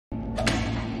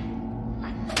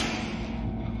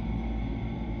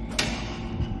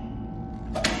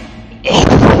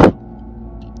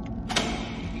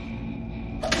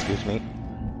excuse me.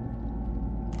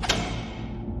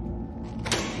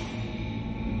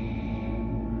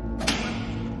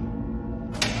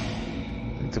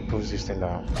 I need to push this thing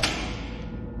down.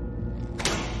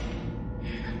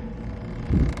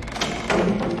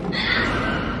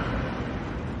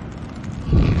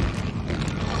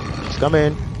 She's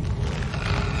coming.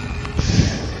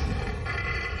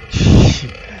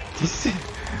 This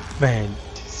man,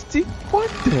 this thing, what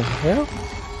the hell?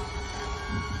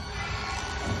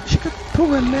 She could pull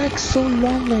her neck so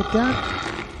long like that.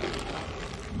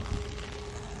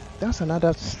 That's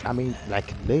another, I mean,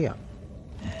 like layer.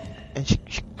 And she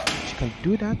can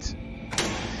do that?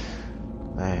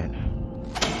 Man.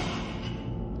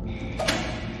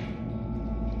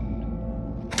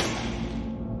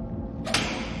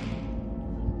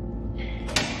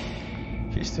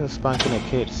 She's still spanking her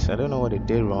kids. I don't know what they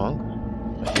did wrong,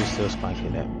 but she's still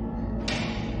spanking them.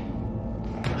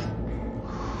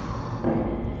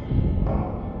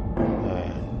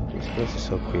 Man, this place is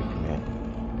so creepy, man.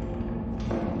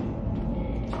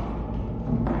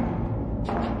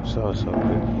 So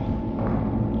creepy.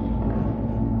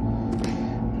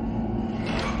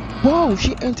 Wow,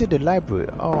 she entered the library.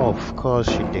 Oh, of course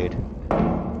she did.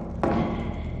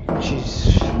 She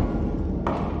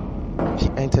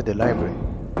entered the library.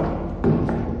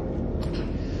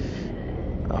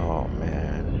 Oh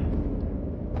man.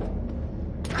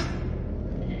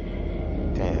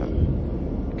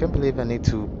 Damn. I can't believe I need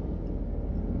to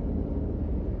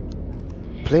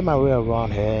play my way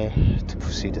around here to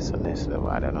proceed to the next level.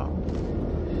 I don't know.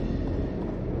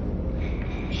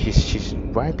 She's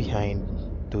right behind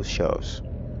those shelves.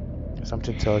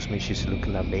 Something tells me she's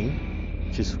looking at me.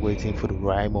 She's waiting for the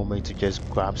right moment to just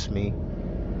grabs me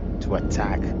to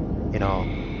attack. You know,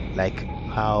 like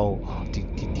how the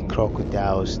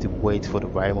crocodiles, they wait for the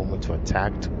right moment to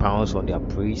attack, to pounce on their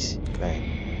prey. Man.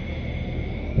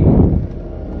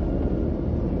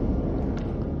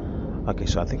 Okay,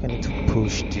 so I think I need to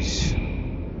push this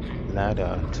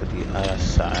ladder to the other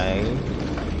side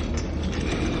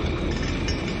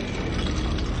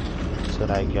so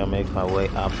that I can make my way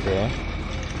up there.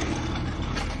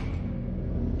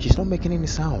 She's not making any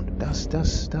sound. That's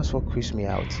what creeps me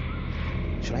out.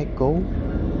 Should I go?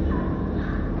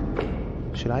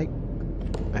 Should I?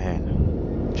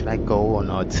 Man, should I go or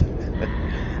not?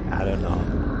 I don't know.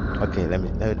 Okay,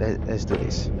 let's do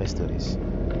this. Let's do this.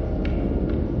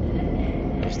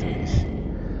 Let's do this.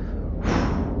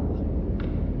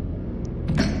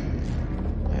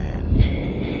 Man.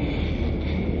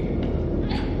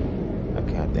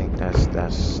 Okay, I think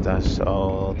that's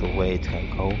all the way it can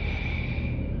go.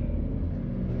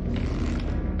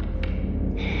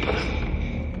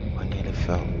 I nearly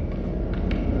fell.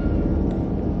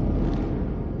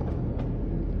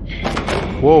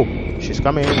 Whoa, she's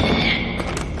coming.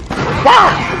 Wow!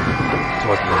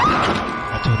 Towards me. I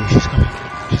told you she's coming.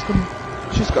 She's coming.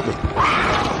 She's coming.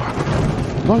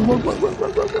 Run.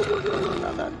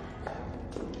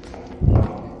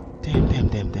 Damn.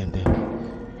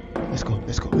 Let's go.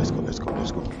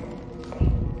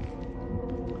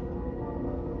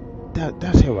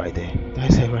 That's her right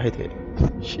there.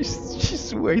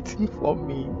 She's waiting for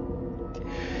me.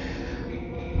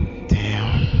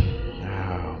 Damn.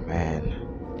 Oh man.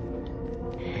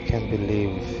 I can't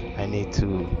believe I need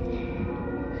to.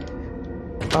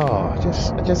 Oh, I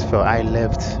just felt I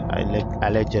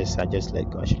just let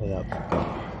go. I should let go.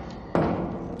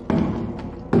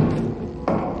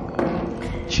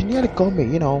 She nearly got me,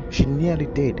 you know. She nearly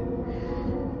did.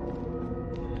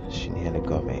 She nearly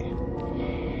got me.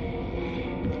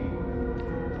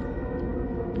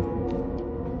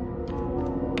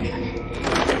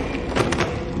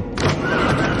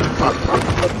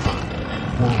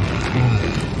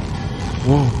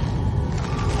 Whoa.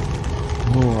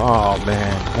 Oh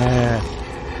man.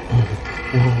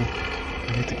 Whoa. I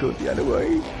need to go the other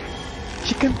way.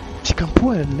 She can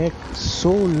pull her neck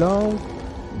so long.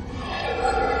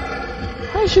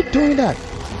 How is she doing that?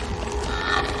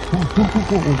 Whoa.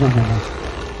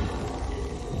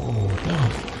 Oh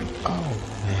damn. Oh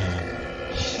man.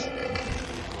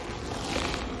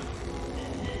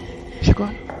 She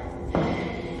gone?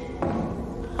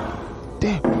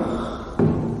 Damn.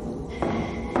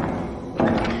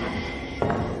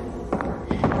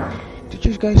 Did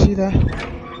you guys see that?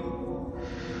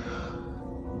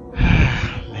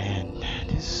 Man,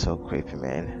 this is so creepy,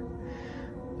 man.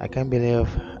 I can't believe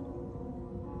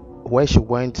where she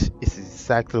went is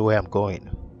exactly where I'm going.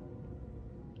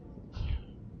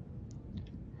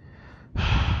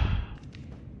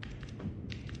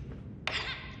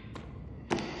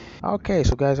 Okay,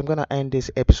 so guys, I'm gonna end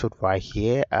this episode right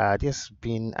here. This has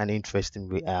been an interesting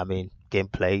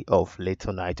gameplay of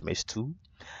Little Nightmares 2.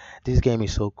 This game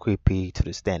is so creepy to the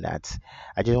extent that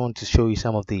I just want to show you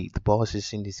some of the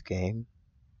bosses in this game.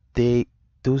 They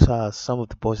Those are some of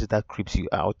the bosses that creeps you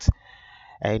out,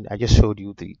 and I just showed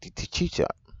you the teacher.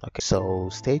 Okay, so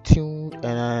stay tuned,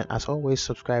 and as always,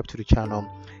 subscribe to the channel,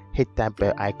 hit that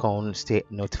bell icon, stay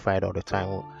notified all the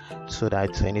time, so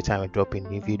that anytime I drop in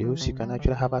new videos you can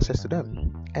actually have access to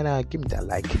them. And give me that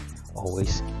like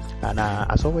always. And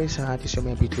as always, this is your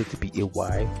man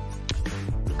B2BAY.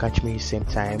 Catch me same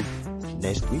time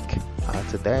next week.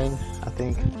 Until then, I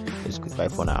think it's goodbye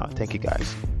for now. Thank you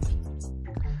guys.